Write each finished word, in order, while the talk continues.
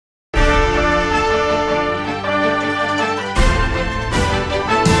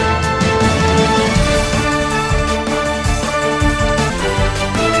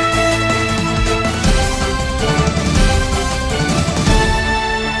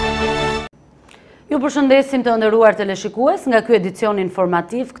Ju përshëndesim të nderuar teleshikues nga ky edicion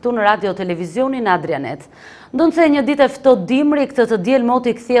informativ këtu në Radio Televizionin Adrianet. Ndonse një ditë e ftohtë dimri, këtë të diel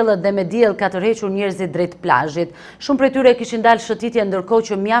moti kthjellët dhe me diell ka tërhequr njerëzit drejt plazhit. Shumë prej tyre kishin dalë shëtitje, ndërkohë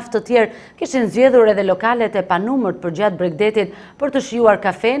që mjaft të tjerë kishin zgjedhur edhe lokalet e panumërt përgjatë Bregdetit për të shijuar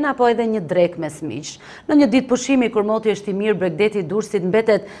kafen apo edhe një drekë mes miq. Në një ditë pushimi kur moti është i mirë, Bregdeti Durrësit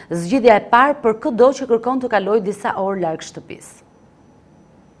mbetet zgjidhja e parë për çdo që kërkon të kalojë disa orë larg shtëpisë.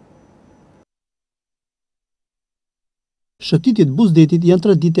 Shëtitjet Buzdetit janë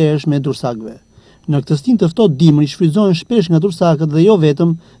traditë e hershme e dursakëve. Në këtë stin të ftohtë dimri shfrytëzohen shpesh nga dursakët dhe jo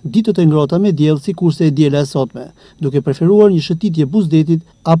vetëm ditët e ngrohta me diell sikurse e diela e sotme, duke preferuar një shëtitje Buzdetit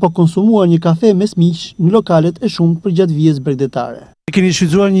apo konsumuar një kafe mes miq në lokalet e shumtë përgjatë vijës bregdetare. Keni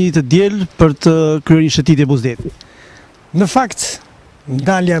shfrytëzuar një ditë të diel për të kryer një shëtitje Buzdetit? Në fakt,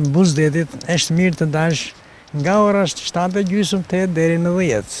 dalja e Buzdetit është mirë të dash nga ora 7:30 deri në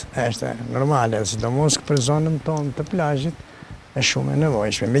 10. Është normale, sidomos për zonën tonë të plazhit është shumë e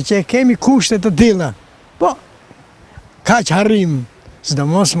nevojshme. Me që kemi kushte të tilla, po kaq harrim,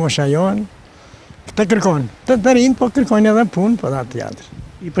 sidomos mosha jon, të kërkon, të rinj, po kërkojnë edhe punë, po atë tjetër.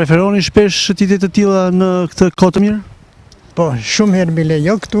 I preferoni shpesh shëtitje të tilla në këtë kohë të mirë? Po, shumë herë bile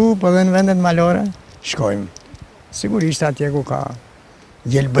jo këtu, po dhe në vendet malore shkojmë. Sigurisht atje ku ka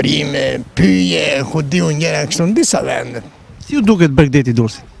gjelbërime, pyje, ku diu njëra kështu në disa vendet. Si ju duket Bregdeti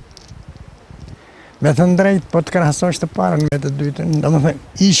Durrësit? Me të drejtë, po të krahasosh të parën me të dytën,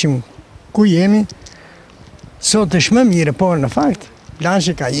 domethënë ishim ku jemi, sot është më mirë, por në fakt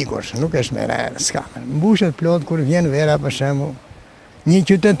plazhi ka ikur, nuk është më rreth, s'ka. Mbushet plot kur vjen vera për shembull. Një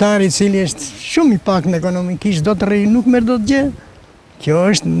qytetar i cili është shumë i pakën ekonomikisht do të rri, nuk merr dot gjë.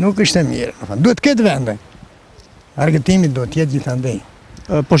 Kjo nuk është e mirë. Duhet të ketë vende. Argëtimi do të jetë gjithandej.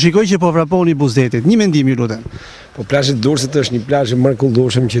 Po shikoj që po vraponi Buzdetit. Një mendim ju lutem. Po plazhi i Durrësit është një plazh i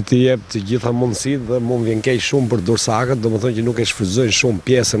mrekullueshëm që t'i jep të gjitha mundësitë dhe mund vjen keq shumë për dursakët, domethënë që nuk e shfrytëzojnë shumë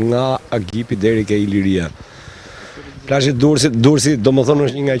pjesën nga Agipi deri ke Iliria. Plazhi i Durrësit domethënë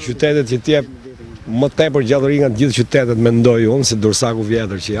është një nga qytetet që t'i jep më tepër gjallëri nga të gjithë qytetet, mendoj unë, si dursaku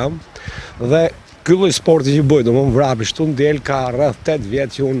vjetër që jam. Dhe ky lloj sporti që bëj, domethënë vrapi shtu ndel ka rreth 8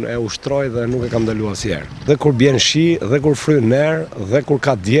 vjet që unë e ushtroj dhe nuk e kam ndaluar asnjëherë. Dhe kur bjen shi, dhe kur fryn ner, dhe kur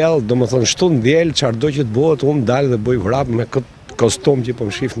ka diell, domethënë shtu ndel çfarëdo që të bëhet, unë dal dhe bëj vrap me këtë kostum që po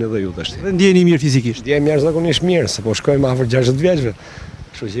më shihni edhe ju tash. Dhe ndjeni mirë fizikisht? Ndjem jashtëzakonisht mirë, se po shkojmë afër 60 vjeçve.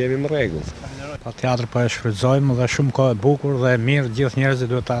 Kështu që jemi në rregull. Pa teatr po e shfrytëzojmë dhe shumë kohë e bukur dhe mirë, gjithë njerëzit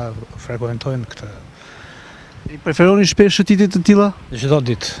duhet ta frekuentojnë këtë. I preferoni shpesh shëtitje të tilla? Çdo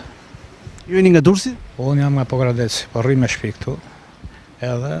ditë. Ju jeni nga Durrësi? Unë jam nga Pogradeci, po rri me shtëpi këtu.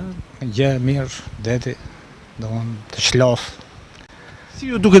 Edhe gjë mirë, deti, domthonë të çloth. Si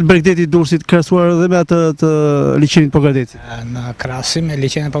ju duket Bregdeti Durrësit krahasuar edhe me atë të liçenit Pogradeci? Në krahasim me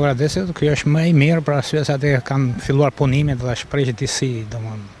liçenin Pogradecit, ky është më i mirë për arsye se atë kanë filluar punimet dhe shpreh disi,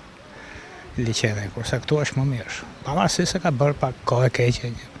 domthonë liçeni, kurse këtu është më mirë. Pavarësisht se ka bërë pak kohë e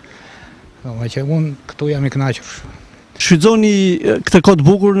keqe. Domethënë që unë këtu jam i kënaqur. Shfrytëzoni këtë kohë të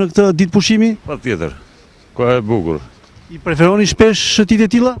bukur në këtë ditë pushimi? Patjetër. Kohë e bukur. I preferoni shpesh shëtitje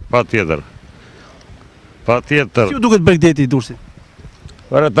të tilla? Patjetër. Patjetër. Si ju duket Bregdeti Durrësit?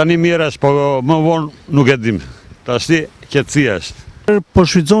 Ora tani mirë është, po më vonë nuk e dim. Tash qetësia është. Po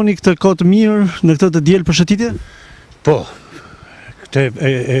shfrytëzoni këtë kohë të mirë në këtë të diel për shëtitje? Po. Këtë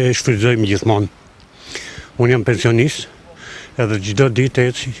e shfrytëzojmë gjithmonë. Unë jam pensionist, edhe çdo ditë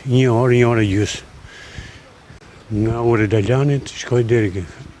eci 1 orë e gjysmë. Nga ore Daljanit, shkoj deri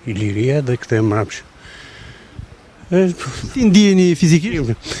Iliria dhe kthehem mbrapsht. Si ndiheni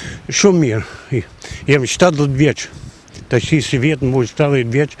fizikisht? Shumë mirë. Jam 70 vjeç. Tash si vjet më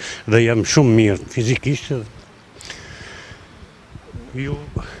 70 vjeç dhe jam shumë mirë fizikisht.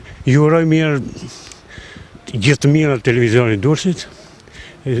 Ju uroj mirë gjithë të mirë televizionit Durrësit.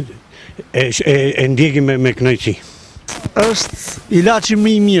 E ndjekim me kënaqësi. Është ilaçi më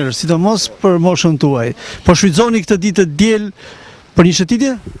i mirë, sidomos për moshën tuaj. Po shfrytëzoni këtë ditë të diel për një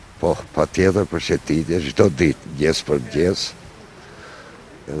shëtitje? Po, patjetër për shëtitje, çdo ditë, mëngjes për mëngjes.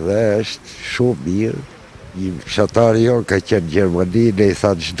 Dhe është shumë mirë. Një fshatari jon ka qenë në Gjermani, ne i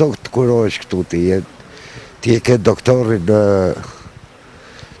thanë çdo të kurohesh këtu ti e ke doktorin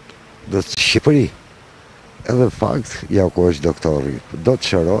në Shqipëri. Edhe fakt, ja ku është doktori, do të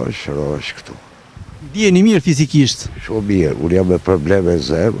shërohesh këtu. Ndjeni mirë fizikisht? Shumë mirë, unë jam me probleme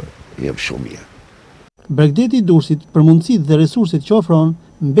zemre, jam shumë mirë. Bregdeti Durrësit për mundësitë dhe resurset që ofron,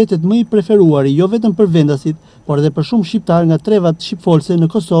 mbetet më i preferuari jo vetëm për vendasit, por edhe për shumë shqiptar nga trevat shqipfolse në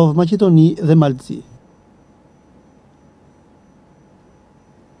Kosovë, Maqedoni dhe Maltësi.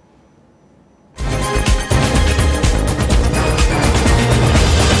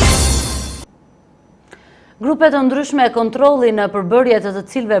 Grupet të ndryshme e kontrolli në përbërjet të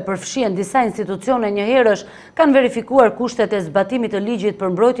cilve përfshien disa institucione njëherësh kanë verifikuar kushtet e zbatimit të ligjit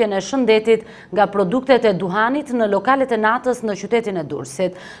për mbrojtjen e shëndetit nga produktet e duhanit në lokalet e natës në qytetin e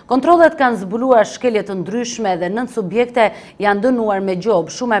Durrësit. Kontrollet kanë zbuluar shkelje të ndryshme dhe 9 subjekte janë dënuar me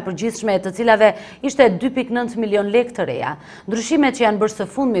gjobë, shuma e përgjithshme të cilave ishte 2.9 milion lekë të reja. Ndryshimet që janë bërë së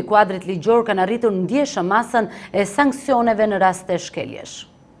fundmi kuadrit ligjor kanë arritur ndjeshëm masën e sanksioneve në rast të shkeljesh.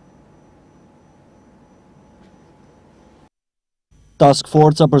 Task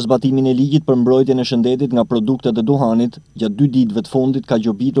Forca për zbatimin e ligjit për mbrojtjen e shëndetit nga produktet e duhanit, gjatë 2 ditëve të fundit ka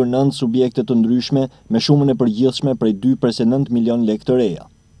gjobitur 9 subjekte të ndryshme me shumën e përgjithshme prej 2.9 milion lekë të reja.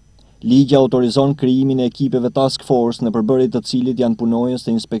 Ligji autorizon krijimin e ekipeve Task Force në përbërje të cilit janë punonjës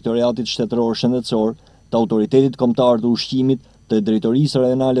të Inspektoratit Shtetëror Shëndetësor, të Autoritetit Kombëtar të Ushqimit, të Drejtorisë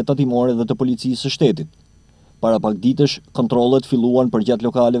Rajonale Tatimore dhe të Policisë së Shtetit. Para pak ditësh, kontrollet filluan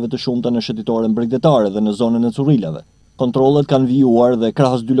përgjatë lokaleve të shumta në shëtitoren bregdetare dhe në zonën e Currilave. Kontrollet kanë vijuar dhe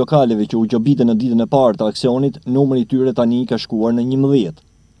krahas 2 lokaleve që u gjobitën në ditën e parë të aksionit, numri i tyre tani ka shkuar në 11.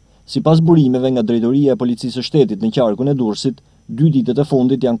 Sipas burimeve nga Drejtoria e Policisë së Shtetit në qarkun e Durrësit, 2 ditët e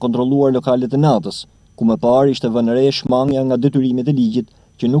fundit janë kontrolluar lokalet e natës, ku më parë ishte vënë re shmangja nga detyrimet e ligjit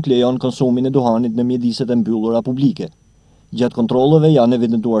që nuk lejon konsumin e duhanit në mjediset e mbyllura publike. Gjatë kontrolleve janë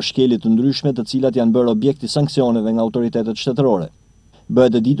evidentuar shkelje të ndryshme të cilat janë bërë objekti sanksioneve nga autoritetet shtetërore.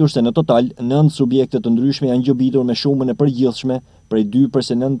 Bëhet e ditur se në total 9 subjekte të ndryshme janë gjobitur me shumën e përgjithshme prej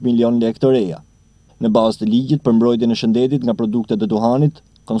 2.9 milion lekë të reja. Në bazë të ligjit për mbrojtjen e shëndetit nga produktet e duhanit,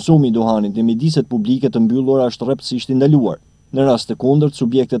 konsumi i duhanit në mjediset publike të mbyllura është rreptësisht i ndaluar. Në rast të kundërt,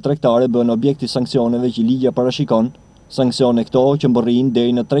 subjektet tregtare bëhen objekti sanksioneve që ligji parashikon, sanksione këto që mbërrin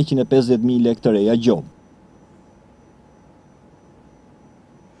deri në 350.000 lekë të reja gjobë.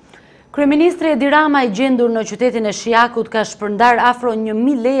 Kryeministri Edi Rama i gjendur në qytetin e Shijakut ka shpërndar afro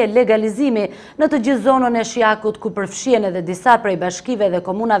 1.000 leje legalizimi në të gjithë zonën e Shijakut, ku përfshien edhe disa prej bashkive dhe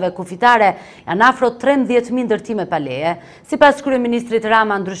komunave kufitare janë afro 13.000 ndërtime pa leje. Sipas kryeministrit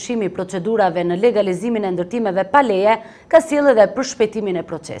Rama, ndryshimi i procedurave në legalizimin e ndërtimeve pa leje ka sjellë edhe përshpejtimin e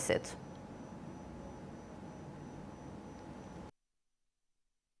procesit.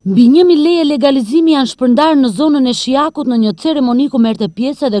 Mbi 1.000 leje legalizimi janë shpërndarë në zonën e Shijakut në një ceremoni ku merrte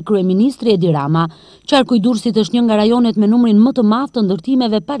pjesë edhe kryeministri Edi Rama. Qarku i Durrësit është një nga rajonet me numrin më të madh të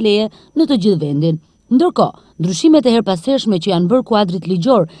ndërtimeve pa leje në të gjithë vendin. Ndërkohë, ndryshimet e herpasershme që janë bërë kuadrit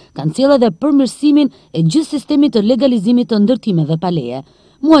ligjor kanë sjellë edhe përmirësimin e gjithë sistemit të legalizimit të ndërtimeve pa leje.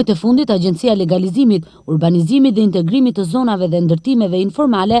 Muajt e fundit, Agjencia e Legalizimit, Urbanizimit dhe Integrimit të zonave dhe ndërtimeve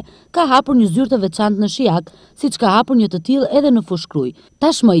informale ka hapur një zyrë të veçantë në Shijak, siç ka hapur një të tillë edhe në Fushkruj.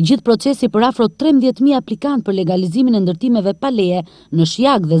 Tashmë i gjithë procesi për afro 13.000 aplikantë për legalizimin e ndërtimeve pa leje në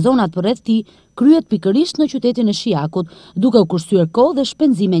Shijak dhe zonat përreth tij kryhet pikërisht në qytetin e Shijakut, duke u kursyer kohë dhe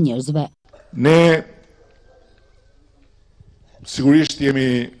shpenzime njerëzve. Ne sigurisht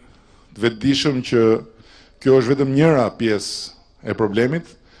jemi të vetëdijshëm që kjo është vetëm njëra pjesë e problemit,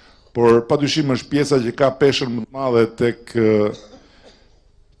 por padyshim është pjesa që ka peshën më të madhe tek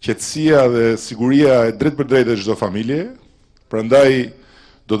qetësia dhe siguria e drejtpërdrejtë e çdo familje. Prandaj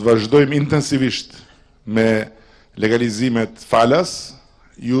do të vazhdojmë intensivisht me legalizimet falas.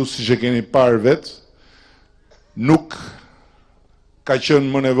 Ju siç e keni parë vetë, nuk ka qenë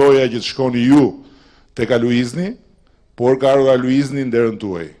më nevoja që të shkoni ju tek Aluizni, por ka ardhur Aluizni në derën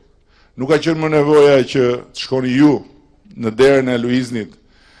tuaj. Nuk ka qenë më nevoja që të shkoni ju në derën e Luiznit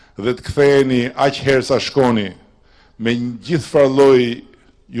dhe të ktheheni aq herë sa shkoni me një gjithë farlloj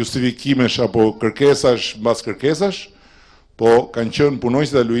justifikimesh apo kërkesash mbas kërkesash, po kanë qenë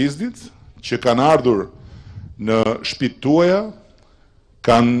punonjësit e Luiznit që kanë ardhur në shtëpitë tuaja,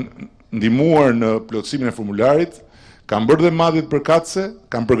 kanë ndihmuar në plotësimin e formularit, kanë bërë dhe madhjet përkatëse,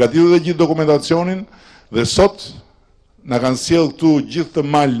 kanë përgatitur dhe gjithë dokumentacionin dhe sot na kanë sjellë këtu gjithë të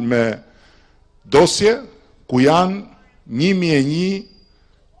mal me dosje ku janë 1.001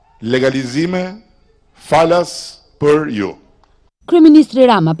 legalizime falas për ju. Kryeministri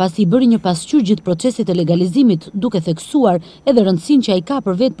Rama pasi bëri një pasqyrë gjithë procesit të legalizimit, duke theksuar edhe rëndësinë që ai ka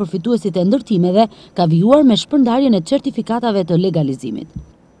për vetë përfituesit e ndërtimeve, ka vijuar me shpërndarjen e certifikatave të legalizimit.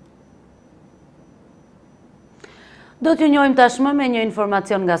 Do t'ju njohim tashmë me një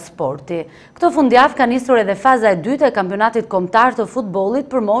informacion nga sporti. Këtë fundjavë ka nisur edhe faza e dytë e kampionatit kombëtar të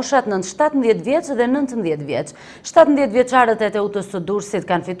futbollit për moshat nën 17 vjeç dhe 19 vjeç. 17 vjeçarët e TUT-s së Durrësit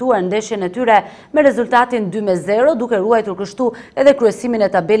kanë fituar ndeshjen e tyre me rezultatin 2-0, duke ruajtur kështu edhe kryesimin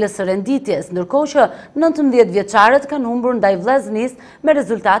e tabelës së renditjes, ndërkohë që 19 vjeçarët kanë humbur ndaj Vllaznis me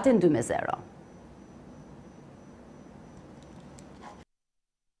rezultatin 2-0.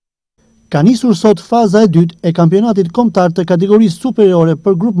 Ka nisur sot faza e dytë e kampionatit kombëtar të kategorisë superiore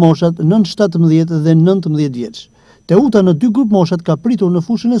për grup moshat nën 17 dhe 19 vjeç. Teuta në 2 grup moshat ka pritur në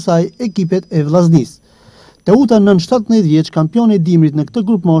fushën e saj ekipet e Vllaznisë. Teuta nën 17 vjeç, kampioni i dimrit në këtë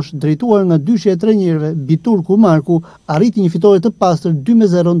grup mosh, drejtuar nga dyshja e trajnerëve Biturku Marku, arriti një fitore të pastër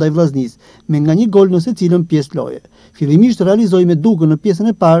 2-0 ndaj Vllaznisë, me nga një gol në secilën pjesë loje. Fillimisht realizoi me Dukën në pjesën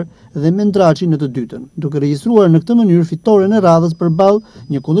e parë dhe me Ndraçi në të dytën, duke regjistruar në këtë mënyrë fitoren e radhës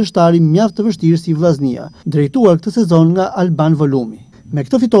përballë një kundërshtari mjaft të vështirë si Vllaznia, drejtuar këtë sezon nga Alban Volumi. Me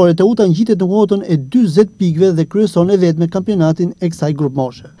këtë fitore Teuta ngjitet në kuotën e 40 pikëve dhe kryeson e vet me kampionatin e kësaj grup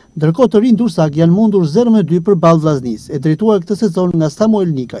moshe. Ndërkohë të rinj dursak janë mundur 0-2 përballë Vllaznisë, e drejtuar këtë sezon nga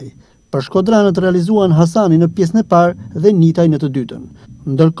Samuel Nikaj. Për shkodranët realizuan Hasani në pjesën e parë dhe Nitaj në të dytën.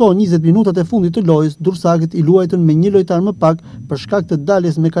 Ndërkohë 20 minutat e fundit të lojës, dursakët i luajtën me një lojtar më pak për shkak të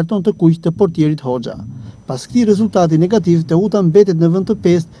daljes me karton të kuq të portierit Hoxha. Pas këtij rezultati negativ, Teuta mbetet në vend të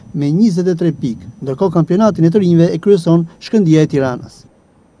 5 me 23 pikë, ndërkohë kampionatin e të rinjve e kryeson Shkëndija e Tiranës.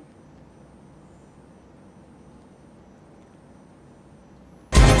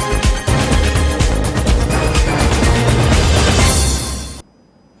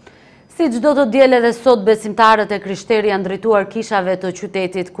 Si çdo të diel edhe sot besimtarët e Krishteri janë drejtuar kishave të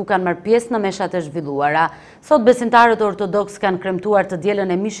qytetit ku kanë marrë pjesë në meshat e zhvilluara. Sot besimtarët ortodoks kanë kremtuar të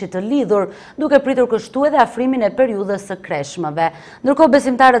dielën e mishit të lidhur, duke pritur kështu edhe afrimin e periudhës së Kreshmave. Ndërkohë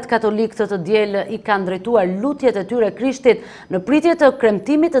besimtarët katolik të diel i kanë drejtuar lutjet e tyre Krishtit në pritje të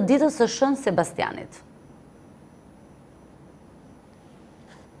kremtimit të ditës së Shën Sebastianit.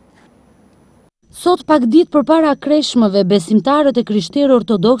 Sot pak ditë përpara Kreshmave, besimtarët e Krishterë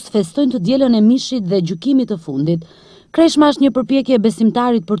Ortodoks festojnë të dielën e mishit dhe gjykimit të fundit. Kreshma është një përpjekje e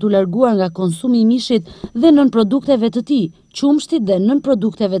besimtarit për t'u larguar nga konsumi i mishit dhe nën produkteve të tij, qumshtit dhe nën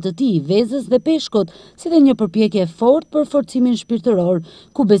produkteve të tij, vezës dhe peshkut, si dhe një përpjekje fort për forcimin shpirtëror,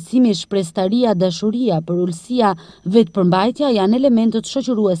 ku besimi, shprestaria, dashuria, përulësia, vetëpërmbajtja janë elementët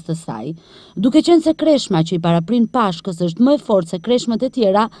shoqërues të saj. Duke qenë se Kreshma që i paraprin Pashkës është më e fortë se kreshmat e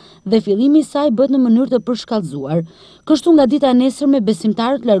tjera dhe fillimi i saj bëhet në mënyrë të përshkallëzuar. Kështu nga dita e nesërme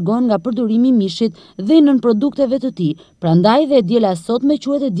besimtarët largohen nga përdorimi i mishit dhe nën produkteve të tij. Prandaj dhe diela e sotme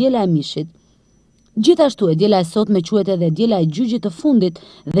quhet e diela e mishit. Gjithashtu e diela e sotme quhet edhe diela e gjyqit të fundit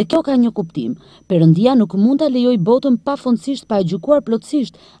dhe kjo ka një kuptim. Perëndia nuk mund ta lejojë botën pafundësisht pa e gjykuar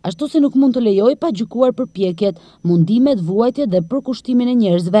plotësisht, ashtu si nuk mund të lejojë pa gjykuar përpjekjet, mundimet, vuajtjet dhe përkushtimin e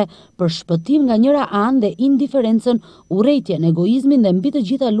njerëzve për shpëtim nga njëra anë dhe indiferencën, urrejtjen, egoizmin dhe mbi të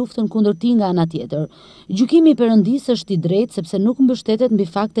gjitha luftën kundër tij nga ana tjetër. Gjykimi i Perëndisë është i drejtë sepse nuk mbështetet mbi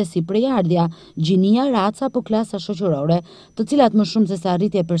fakte si prejardhja, gjinia, raca apo klasa shoqërore, të cilat më shumë se sa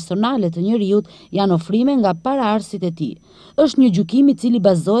arritje personale të njeriut janë ofrime nga paraardhësit e tij. Është një gjykim i cili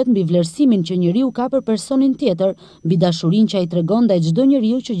bazohet mbi vlerësimin që njeriu ka për personin tjetër, mbi dashurinë që ai tregon ndaj çdo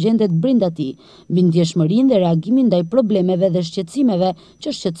njeriu që gjendet brenda tij, mbi ndjeshmërinë dhe reagimin ndaj problemeve dhe shqetësimeve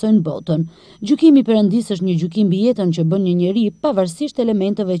që shqetësojnë botën. Gjykimi i Perëndisë është një gjykim mbi jetën që bën një njeri pavarësisht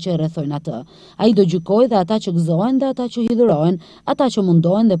elementeve që e rrethojnë atë. Ai do gjykojë dhe ata që gëzohen dhe ata që hidhurohen, ata që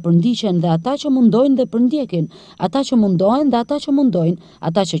mundohen dhe përndiqen dhe ata që mundojnë dhe përndjekin, ata që mundohen dhe ata që mundojnë,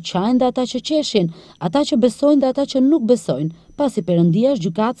 ata që qajnë dhe ata që qeshin, ata që besojnë dhe ata që nuk besojnë, pasi Perëndia është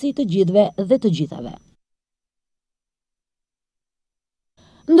gjykatësi i të gjithëve dhe të gjithave.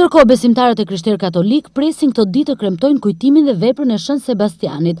 Ndërkohë besimtarët e Krishterë Katolik presin këtë ditë të kremtojnë kujtimin dhe veprën e Shën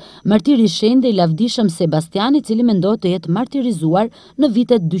Sebastianit, martiri i shenjtë dhe i lavdishëm Sebastian, i cili mendohet të jetë martirizuar në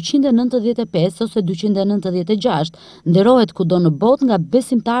vitet 295 ose 296, nderohet kudo në botë nga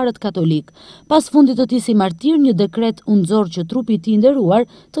besimtarët katolik. Pas fundit të tij si martir, një dekret u nxorr që trupi i tij i nderuar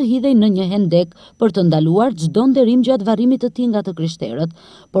të hidhej në një hendek për të ndaluar çdo nderim gjatë varrimit të tij nga të krishterët.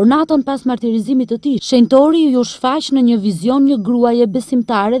 Por natën pas martirizimit të tij, shenjtori ju shfaq në një vizion një gruaje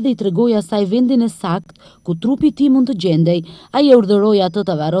besimtare dhe i tregoi asaj vendin e sakt ku trupi i tij mund të gjendej. Ai e urdhëroi atë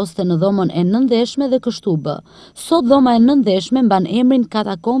të varroste në dhomën e nëndeshme dhe kështu bë. Sot dhoma e nëndeshme mban emrin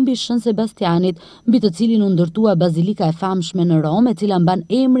Katakombi Shën Sebastianit, mbi të cilin u ndërtua bazilika e famshme në Rom, e cila mban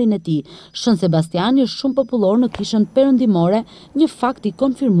emrin e tij. Shën Sebastiani është shumë popullor në kishën perëndimore, një fakt i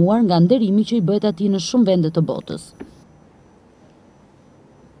konfirmuar nga nderimi që i bëhet atij në shumë vende të botës.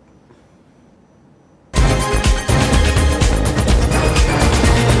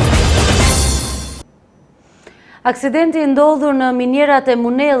 Aksidenti i ndodhur në minierat e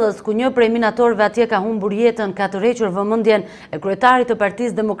Munellës, ku një prej minatorëve atje ka humbur jetën, ka tërhequr vëmendjen e kryetarit të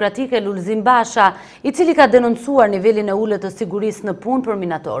Partisë Demokratike Lulzim Basha, i cili ka denoncuar nivelin e ulët të sigurisë në punë për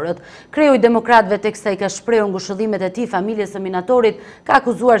minatorët. Kreu i demokratëve teksa i ka shprehur ngushëllimet e tij familjes së minatorit, ka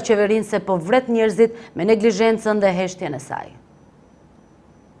akuzuar qeverinë se po vret njerëzit me neglizhencën dhe heshtjen e saj.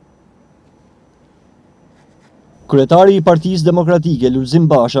 Kryetari i Partisë Demokratike, Lulzim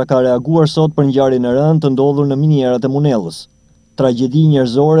Basha, ka reaguar sot për ngjarjen e rëndë të ndodhur në minierat e Munellës. Tragjedi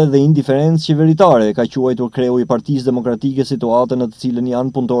njerëzore dhe indiferencë qeveritare ka quajtur kreu i Partisë Demokratike situatën në të cilën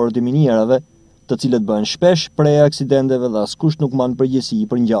janë punëtorët e minierave, të cilët bëhen shpesh prej aksidenteve dhe askush nuk man përgjegjësi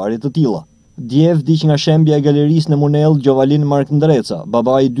për ngjarje të tilla. Dje vdiq nga shembja e galerisë në Munell Gjovalin Mark Ndreca,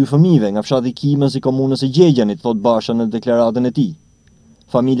 babai i 2 fëmijëve nga fshati Kimës i komunës së Gjegjanit, thot Basha në deklaratën e tij.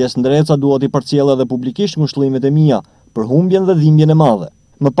 Familjes Ndreca duhet i përcjellë edhe publikisht ngushëllimet e mia për humbjen dhe dhimbjen e madhe.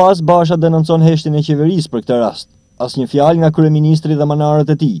 Më pas Basha denoncon heshtjen e qeverisë për këtë rast. Asnjë fjalë nga kryeministri dhe manarët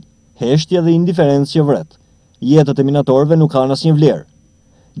e tij. Heshtje dhe indiferencë që vret. Jetët e minatorëve nuk kanë asnjë vlerë.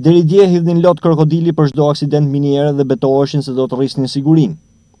 Deri dje hidhin lot krokodili për çdo aksident miniere dhe betoheshin se do të rrisnin sigurinë.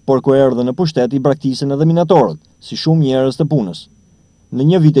 Por kur erdhën në pushtet i braktisën edhe minatorët, si shumë njerëz të punës. Në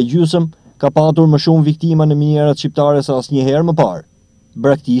një vit e gjysmë ka patur më shumë viktima në minierat shqiptare se asnjëherë më parë.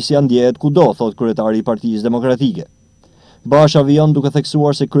 Braktisja ndjehet kudo, thot kryetari i Partisë Demokratike. Basha vijon duke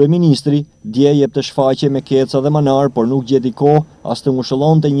theksuar se kryeministri dje jep të shfaqje me keca dhe manar, por nuk gjeti kohë as të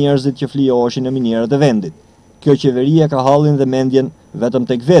ngushëllonte njerëzit që flijoheshin në minierat e vendit. Kjo qeveria ka hallin dhe mendjen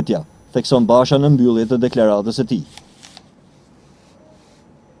vetëm tek vetja, thekson Basha në mbyllje të deklaratës së tij.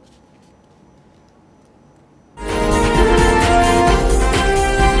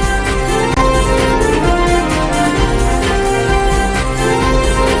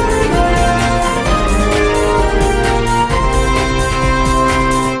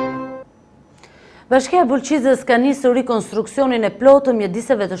 Bashkia e Bulqizës ka nisur rikonstruksionin e plotë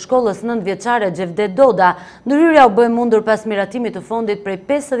mjediseve të shkollës 9-vjeçare Xhevdet Doda. Ndryrja u bë mundur pas miratimit të fondit prej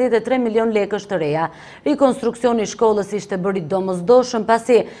 53 milion lekësh të reja. Rikonstruksioni i shkollës ishte bërë i domosdoshëm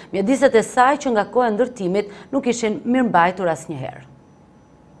pasi mjediset e saj që nga koha e ndërtimit nuk ishin mirëmbajtur asnjëherë.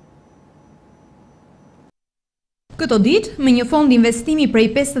 Këto ditë, me një fond investimi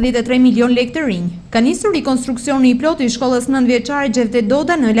prej 53 milion lekë të rinj, ka nisur rikonstruksioni i plotë i shkollës 9-vjeçare Xhevdet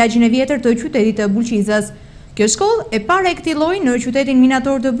Doda në lagjin e vjetër të qytetit të Bulqizës. Kjo shkollë, e para e këtij lloji në qytetin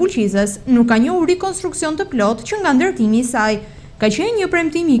minator të Bulqizës, nuk ka njohur rikonstruksion të plotë që nga ndërtimi i saj. Ka qenë një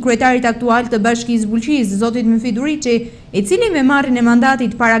premtim i kryetarit aktual të Bashkisë Bulqizë, zotit Myfi Duriçi, i cili me marrjen e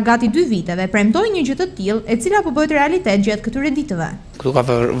mandatit para gati 2 viteve premtoi një gjë të tillë, e cila po bëhet realitet gjatë këtyre ditëve. Këtu ka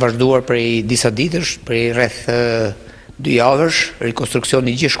vazhduar prej disa ditësh, prej rreth 2 javësh, rekonstruksioni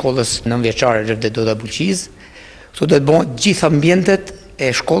i gjithë shkollës 9-vjeçare Xhevdet Doda Bulqizë. Këtu do të bëhen gjithë ambientet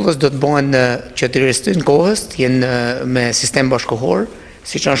e shkollës do të bëhen që të ristojnë kohës, të jenë me sistem bashkëkohor,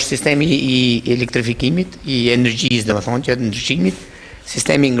 siç është sistemi i elektrifikimit, i energjisë, domethënë që ndryshimit,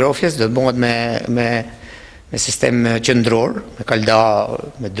 sistemi i ngrohjes do të bëhet me sistem qendror, me kalda,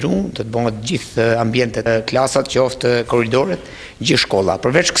 me drum, do të bëhet gjithë ambientet, klasat, qoftë korridoret, gjithë shkolla.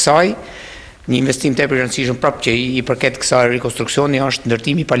 Përveç kësaj, një investim tepër i rëndësishëm prapë që i përket kësaj rekonstruksioni është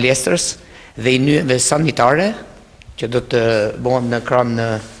ndërtimi i palestrës dhe i nyjeve sanitare, që do të bëhen në ekran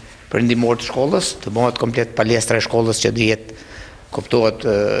perëndimor të shkollës, të bëhet komplet palestra e shkollës që do jetë kuptohet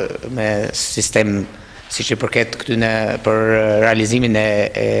me sistem siç i përket këtyne për realizimin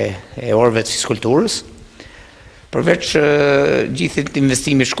e orëve të fiskulturës. Përveç gjithë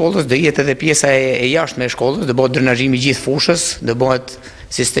investimi i shkollës, do jetë edhe pjesa e jashtme e shkollës, do bëhet drenazhimi i gjithë fushës, do bëhet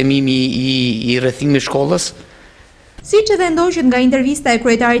sistemimi i rrethimit të shkollës. Siç edhe ndoqët nga intervista e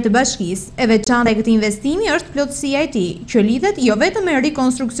kryetarit të bashkisë, e veçanta e këtij investimi është plotësia e tij, që lidhet jo vetëm me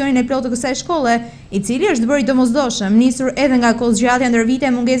rikonstruksionin e plotë të kësaj shkolle, i cili është bërë i domosdoshëm, nisur edhe nga kozgjatja ndër vite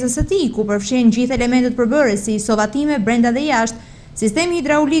e mungesës së tij, ku përfshin gjithë elementet përbërës si sovatime brenda dhe jashtë, sistemi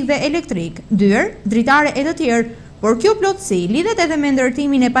hidraulik dhe elektrik, dyer, dritare e të tjerë. Por kjo plotësi lidhet edhe me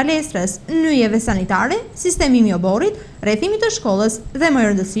ndërtimin e palestrës, nyjeve sanitare, sistemi i oborrit, rrethimit të shkollës dhe më e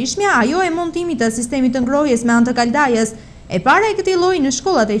rëndësishmja ajo e montimit të sistemit të ngrohjes me anë të kaldajës, e para e këtij lloji në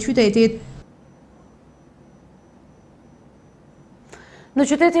shkollat e qytetit. Në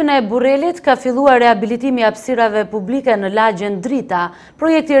qytetin e Burrelit ka filluar rehabilitimi i hapësirave publike në lagjen Drita.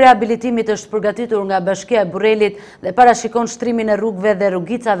 Projekti i rehabilitimit është përgatitur nga Bashkia e Burrelit dhe parashikon shtrimin e rrugëve dhe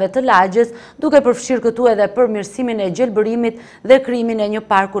rrugicave të lagjes, duke përfshirë këtu edhe përmirësimin e gjelbërimit dhe krijimin e një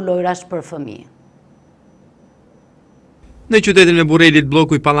parku lojrash për fëmijë. Në qytetin e Burrelit,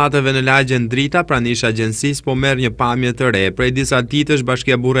 bloku i pallateve në lagjen Drita, pranisht agjencisë, po merr një pamje të re. Prej disa ditësh,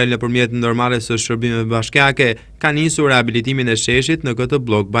 Bashkia Burrel nëpërmjet ndërmarrjes së shërbimeve bashkiake ka nisur rehabilitimin e sheshit në këtë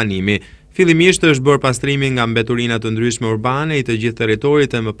blok banimi. Fillimisht është bërë pastrimi nga mbeturina të ndryshme urbane i të gjithë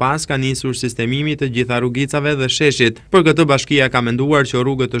territorit e më pas ka nisur sistemimi të gjitha rrugicave dhe sheshit. Për këtë bashkia ka menduar që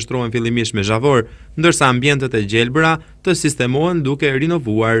rrugët të shtrohen fillimisht me zhavor, ndërsa ambientet e gjelbëra të sistemohen duke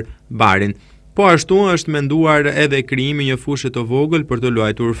rinovuar barin. Po ashtu është menduar edhe krijimi një fushe të vogël për të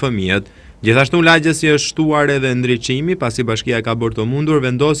luajtur fëmijët. Gjithashtu lagjës i është shtuar edhe ndriçimi, pasi bashkia ka bërë të mundur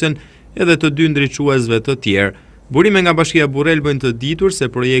vendosjen edhe të 2 ndriçuesve të tjerë. Burime nga Bashkia Burrel bëjnë të ditur se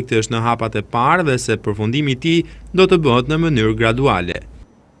projekti është në hapat e parë dhe se përfundimi i tij do të bëhet në mënyrë graduale.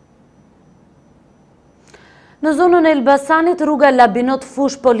 Në zonën e Elbasanit, rruga Labinot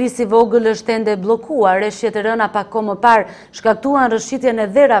Fush Polisi Vogël është ende bllokuar. Rreshjet e rëna pak kohë më parë shkaktuan rrëshqitjen e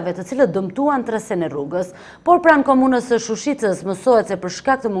dherave, të cilët dëmtuan trasen e rrugës. Por pranë komunës së Shushicës mësohet se për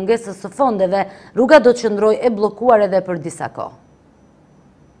shkak të mungesës së fondeve, rruga do të qëndrojë e bllokuar edhe për disa kohë.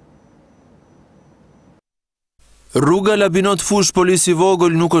 Rruga Labinot Fush Polisi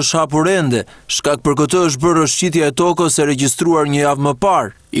Vogël nuk është hapur ende, shkak për këtë është bërë rrëshqitja e tokës e regjistruar një javë më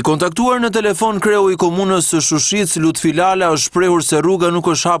parë. I kontaktuar në telefon kreu i komunës së Shushicë, Lutfi Lala, është shprehur se rruga nuk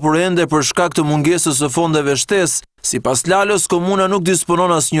është hapur ende për shkak të mungesës së fondeve shtesë. Sipas Lalës, komuna nuk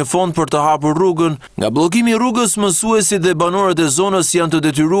disponon asnjë fond për të hapur rrugën. Nga bllokimi i rrugës, mësuesit dhe banorët e zonës janë të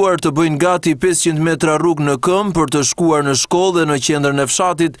detyruar të bëjnë gati 500 metra rrugë në këmbë për të shkuar në shkollë dhe në qendrën e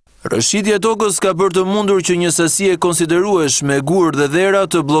fshatit. Rrëshqitja e tokës ka bërë të mundur që një sasi e konsiderueshme gur dhe dhera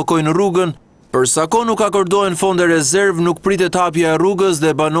të bllokojnë rrugën. Për sa kohë nuk akordohen fonde rezervë, nuk pritet hapja e rrugës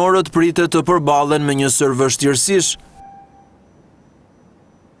dhe banorët pritet të përballen me një sër vështirësish.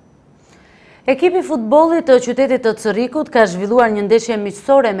 Ekipi futbollit të qytetit të Cërrikut ka zhvilluar një ndeshje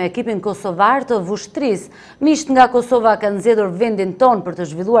miqësore me ekipin kosovar të Vushtrisë. Miqt nga Kosova kanë zgjedhur vendin ton për të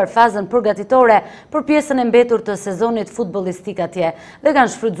zhvilluar fazën përgatitore për pjesën e mbetur të sezonit futbollistik atje dhe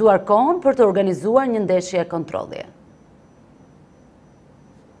kanë shfrytzuar kohën për të organizuar një ndeshje kontrolli.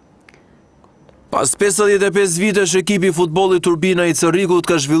 Pas 55 vitesh, ekipi futbollit Turbina i Cërrikut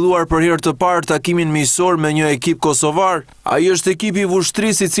ka zhvilluar për herë të parë takimin miqësor me një ekip kosovar. Ai është ekipi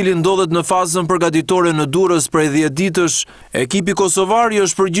Vushtrisë i cili ndodhet në fazën përgatitore në Durrës prej 10 ditësh. Ekipi kosovar i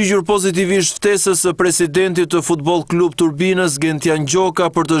është përgjigjur pozitivisht ftesës së presidentit të Futboll Klub Turbinës Gentian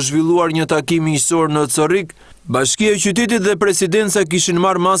Gjoka për të zhvilluar një takim miqësor në Cërrik. Bashkia e qytetit dhe presidenca kishin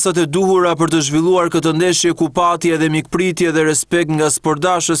marrë masat e duhura për të zhvilluar këtë ndeshje ku pati edhe mikpritje dhe respekt nga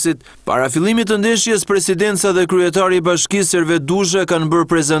sportdashësit. Para fillimit të ndeshjes, presidenca dhe kryetari i bashkisë Servet Duzhe kanë bërë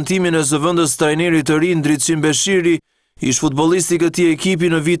prezantimin e zëvendës trajnerit të ri Ndritçim Beshiri, ish futbollisti i këtij ekipi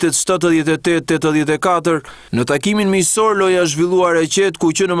në vitet 78-84. Në takimin miqësor, loja zhvilluar e qetë, ku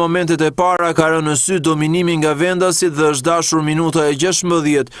që në momentet e para ka rënë në sy dominimi nga vendasit dhe është dashur minuta e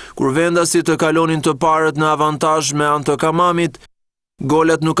 16, kur vendasit të kalonin të parët në avantazh me anë të Kamamit.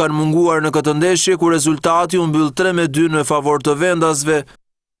 Golet nuk kanë munguar në këtë ndeshje, ku rezultati u mbyll 3-2 në favor të vendasve.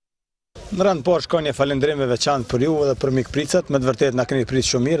 Në rënd po shkoj një falendrim e veçantë për ju dhe për mikpricat, me të vërtet na keni pritë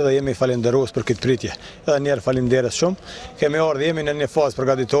shumë mirë dhe jemi falenderues për këtë pritje. Edhe njerë falenderës shumë. Kemi ardhur jemi në një fazë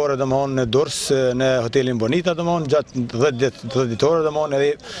përgatitore, domthonë në Durrës, në hotelin Bonita, domthonë gjatë 10 ditore, domthonë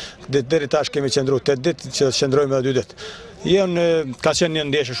edhe deri tash kemi qëndruar 8 ditë, që qëndrojmë edhe 2 ditë. Ka qenë një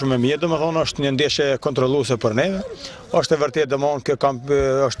ndeshje shumë e mirë, domethënë është një ndeshje kontrolluese për neve. Është e vërtetë domethënë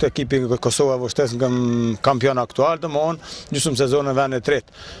është ekipi Kosova Vushtresë nga kampion aktual, domethënë gjysmë sezonin vend e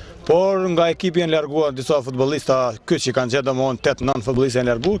tretë. Por nga ekipi janë larguar disa futbollista që kanë gjetur domthonë 8-9 futbollistë janë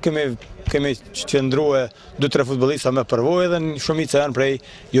larguar, kemi qëndruar 2-3 futbollista me përvojë dhe shumica janë prej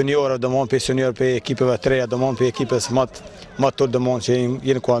juniorëve, domthonë pensionerë prej ekipeve të reja, domthonë prej ekipeve më të domthonë që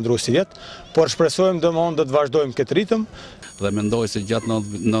janë kuandruar si jetë, por shpresojmë domthonë do të vazhdojmë këtë ritëm. Dhe mendoj se gjatë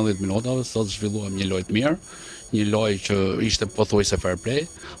 90 minutave sot zhvilluam një lojë të mirë, një lojë që ishte pothuajse fair play,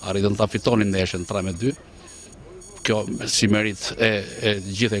 arritëm ta fitonin ndeshjen 3-2. Kjo si merit e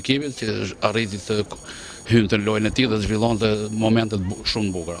gjithë ekipit që arriti të hynë të lojën e tij dhe zhvillonte momentet shumë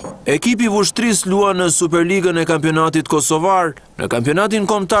bukura. Ekipi Vushtrisë luan në Superligën e kampionatit kosovar. Në kampionatin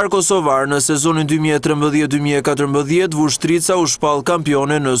kombëtar kosovar në sezonin 2013-2014 Vushtrica u shpall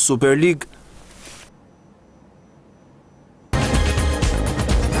kampione në Superligë.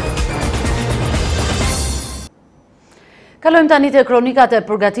 Kalojmë tani te kronikat e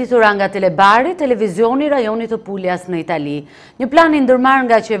përgatitura nga Telebari, televizioni i rajonit të Puljas në Itali. Një plan i ndërmarrë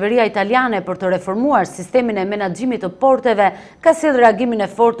nga qeveria italiane për të reformuar sistemin e menaxhimit të porteve ka sjellë reagimin e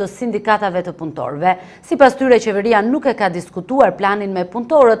fortë të sindikatave të punëtorëve. Sipas tyre, qeveria nuk e ka diskutuar planin me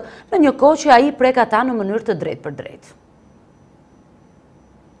punëtorët, në një kohë që ai prek ata në mënyrë të drejtë për drejtë.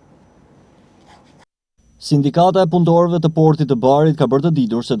 Sindikata e punëtorëve të portit të Barit ka bërë të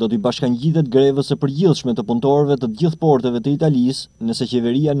ditur se do t'i bashkangjitet grevës së përgjithshme të punëtorëve të gjithë porteve të Italisë nëse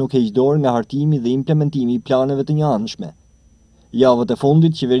qeveria nuk heq dorë nga hartimi dhe implementimi i planeve të njëanshme. Javët e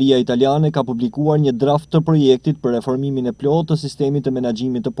fundit, qeveria italiane ka publikuar një draft të projektit për reformimin e plotë të sistemit të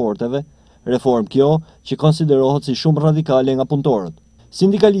menaxhimit të porteve, reformë kjo që konsiderohet si shumë radikale nga punëtorët.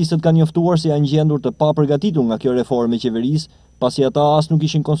 Sindikalistët kanë njoftuar se janë gjendur të papërgatitur nga kjo reformë e qeverisë, pasi ata as nuk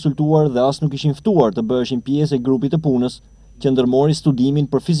ishin konsultuar dhe as nuk ishin ftuar të bëheshin pjesë e grupit të punës që ndërmori studimin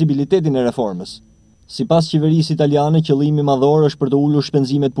për fizibilitetin e reformës. Sipas qeverisë italiane, qëllimi madhor është për të ulur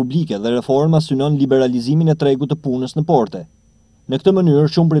shpenzimet publike dhe reforma synon liberalizimin e tregut të punës në porte. Në këtë mënyrë,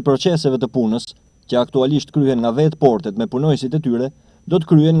 shumë prej proceseve të punës, që aktualisht kryhen nga vetë portet me punojësit e tyre, do të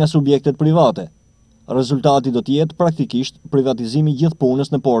kryen nga subjektet private. Rezultati do të jetë praktikisht privatizimi gjithë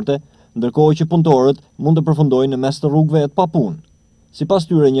punës në porte, ndërkohë që punëtorët mund të përfundojnë në mes të rrugëve pa punë. Sipas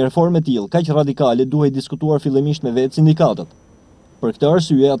tyre, një reformë e tillë kaq radikale duhej diskutuar fillimisht me vetë sindikatët. Për këtë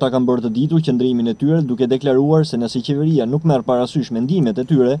arsye, ata kanë bërë të ditur qëndrimin e tyre duke deklaruar se nëse qeveria nuk merr parasysh mendimet e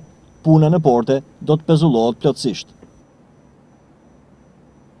tyre, puna në porte do të pezullohet plotësisht.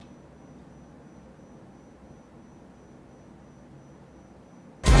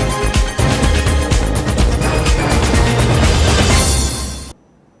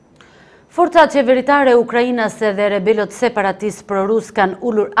 Forcat qeveritare ukrainase dhe rebelët separatistë pro-rus kanë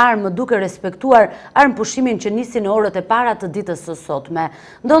ulur armë duke respektuar armëpushimin që nisi në orët e para të ditës së sotme.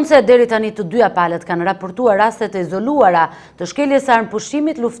 Ndonse deri tani të dyja palët kanë raportuar rastet e izoluara të shkeljes së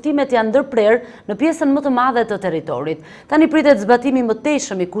armëpushimit, luftimet janë ndërprerë në pjesën më të madhe të territorit. Tani pritet zbatimi më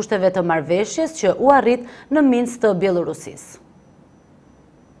tejshëm i kushteve të marrëveshjes që u arrit në Minsk të Bielorusisë.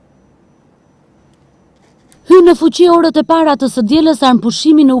 Hynë në fuqi orët e para të së dielës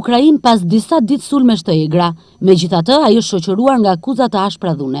armëpushimi në Ukrainë pas disa ditë sulmesh të egra. Megjithatë, ai është shoqëruar nga akuza të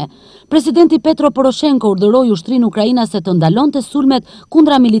ashpra dhune. Presidenti Petro Poroshenko urdhëroi ushtrinë ukrainase të ndalonte sulmet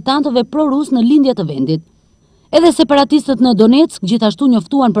kundra militantëve pro-rus në lindje të vendit. Edhe separatistët në Donetsk gjithashtu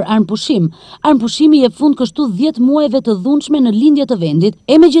njoftuan për armëpushim. Armëpushimi jep fund kështu 10 muajve të dhunshme në lindje të vendit,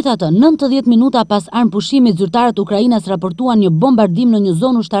 e megjithatë 90 minuta pas armëpushimit zyrtarët Ukrainas raportuan një bombardim në një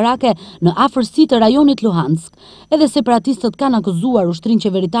zonë ushtarake në afërsi të rajonit Luhansk. Edhe separatistët kanë akuzuar ushtrinë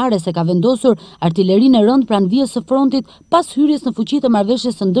qeveritare se ka vendosur artilerinë e rëndë pranë vijës së frontit pas hyrjes në fuqi të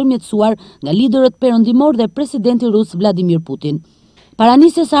marrëveshjes së ndërmjetësuar nga liderët perëndimor dhe presidenti rus Vladimir Putin. Para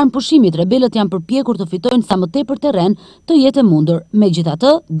nisjes së armëpushimit, rebelët janë përpjekur të fitojnë sa më tepër terren të jetë mundur.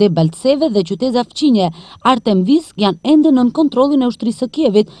 Megjithatë, Debaltseve dhe qyteza fqinje Artemvisk janë ende nën kontrollin e ushtrisë së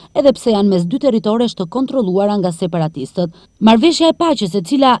Kievit, edhe pse janë mes dy territoresh të kontrolluara nga separatistët. Marrëveshja e paqes, e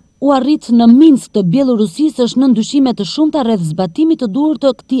cila u arrit në Minsk të Bielorusisë, është në ndyshime të shumta rreth zbatimit të duhur të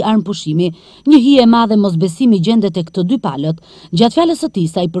këtij armëpushimi. Një hije e madhe mosbesimi gjendet tek të dy palët. Gjatë fjalës së tij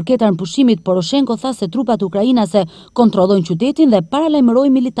sa i përket armëpushimit, Poroshenko tha se trupat ukrainase kontrollojnë qytetin dhe paralajmëroi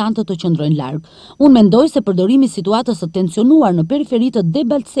militantët të qëndrojnë larg. Unë mendoj se përdorimi i situatës së tensionuar në periferi të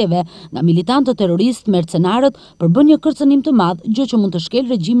Debaltseve nga militantët terroristë mercenarët përbën një kërcënim të madh, gjë që mund të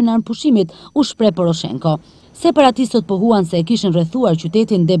shkelë regjimin e armëpushimit, u shpreh Poroshenko. Separatistët pohuan se e kishin rrethuar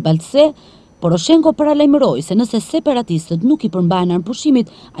qytetin Debaltse. Poroshenko paralajmëroi se nëse separatistët nuk i përmbajnë armëpushimit,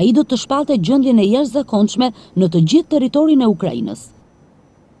 ai do të shpallte gjendjen e jashtëzakonshme në të gjithë territorin e Ukrainës.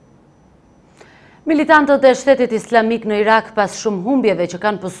 Militantët e Shtetit Islamik në Irak pas shumë humbjeve që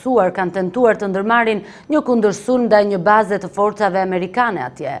kanë pësuar, kanë tentuar të ndërmarrin një kundërsulm ndaj një baze të forcave amerikane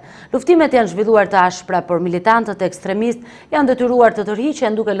atje. Luftimet janë zhvilluar të ashpra, por militantët ekstremist janë detyruar të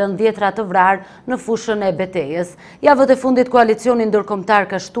tërhiqen duke lënë 10 të vrarë në fushën e betejës. Javët e fundit koalicioni ndërkombëtar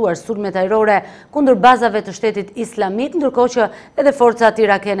ka shtuar sulmet ajrore kundër bazave të Shtetit Islamik, ndërkohë që edhe forcat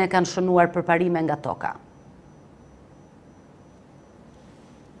irakene kanë shënuar përparime nga toka.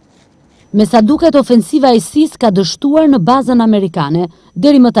 Me sa duket, ofensiva e ISIS ka dështuar në bazën amerikane.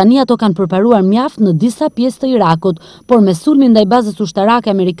 Deri më tani ato kanë përparuar mjaft në disa pjesë të Irakut, por me sulmin ndaj bazës ushtarake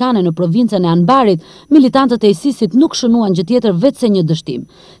amerikane në provincën e Anbarit, militantët e ISIS-it nuk shënuan gjë tjetër veçse një dështim.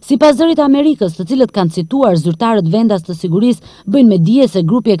 Sipas zërit të Amerikës, të cilët kanë cituar zyrtarët vendas të sigurisë, bëjnë me dije se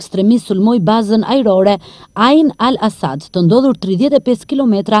grupi ekstremist sulmoi bazën ajrore Ain al-Asad, të ndodhur 35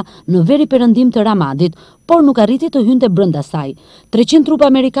 kilometra në veri perëndim të Ramadit, por nuk arriti të hynte brenda saj. 300 trupa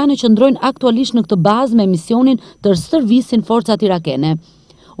amerikane qëndrojnë aktualisht në këtë bazë me misionin të stërvisin forcat irakene.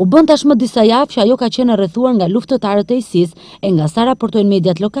 U bën tashmë disa javë që ajo ka qenë rrethuar nga luftëtarët e ISIS, e nga sa raportojnë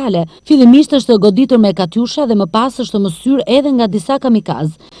mediat lokale. Fillimisht është goditur me katyusha dhe më pas është mësyer edhe nga disa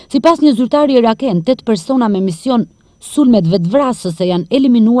kamikaz. Sipas një zyrtari iraken, 8 persona me mision sulmet vetvrasëse janë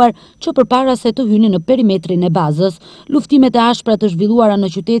eliminuar që përpara se të hynin në perimetrin e bazës. Luftimet e ashpra të zhvilluara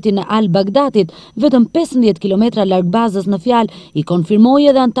në qytetin e Al-Bagdatit, vetëm 15 kilometra larg bazës në fjalë, i konfirmoi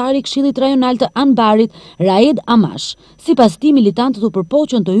edhe antari i Këshillit Rajonal të Anbarit, Raed Amash. Sipas tij, militantët u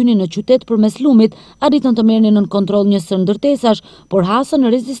përpoqën të hynin në qytet përmes lumit, arritën të merrnin në kontroll një sër ndërtesash, por hasën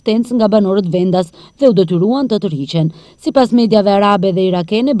rezistencë nga banorët vendas dhe u detyruan të tërhiqen. Sipas mediave arabe dhe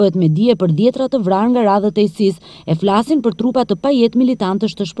irakene, bëhet me dije për 10 të vrarë nga radhët e ISIS, flasin për trupa të pajet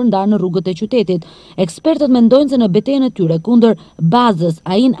militantësh të shpërndarë në rrugët e qytetit. Ekspertët mendojnë se në betejën e tyre kundër bazës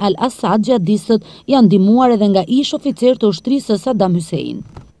Ain al-Asad gjihadistët janë ndihmuar edhe nga ish oficer të ushtrisë së Saddam Hussein.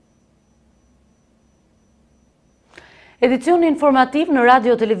 Edicioni informativ në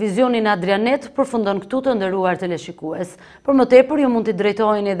radio televizionin Adrianet përfundon këtu të nderuar teleshikues. Për më tepër ju mund të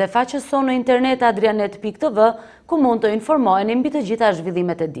drejtoheni dhe faqes sonë në internet adrianet.tv, ku mund të informoheni mbi të gjitha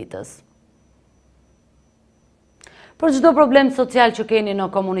zhvillimet e ditës. Për çdo problem social që keni në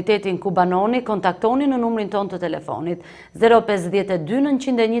komunitetin Kubanoni, kontaktoni në numrin ton të telefonit 052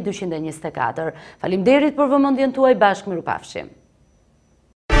 901 224. Faleminderit për vëmendjen tuaj, bashkë mirupafshim.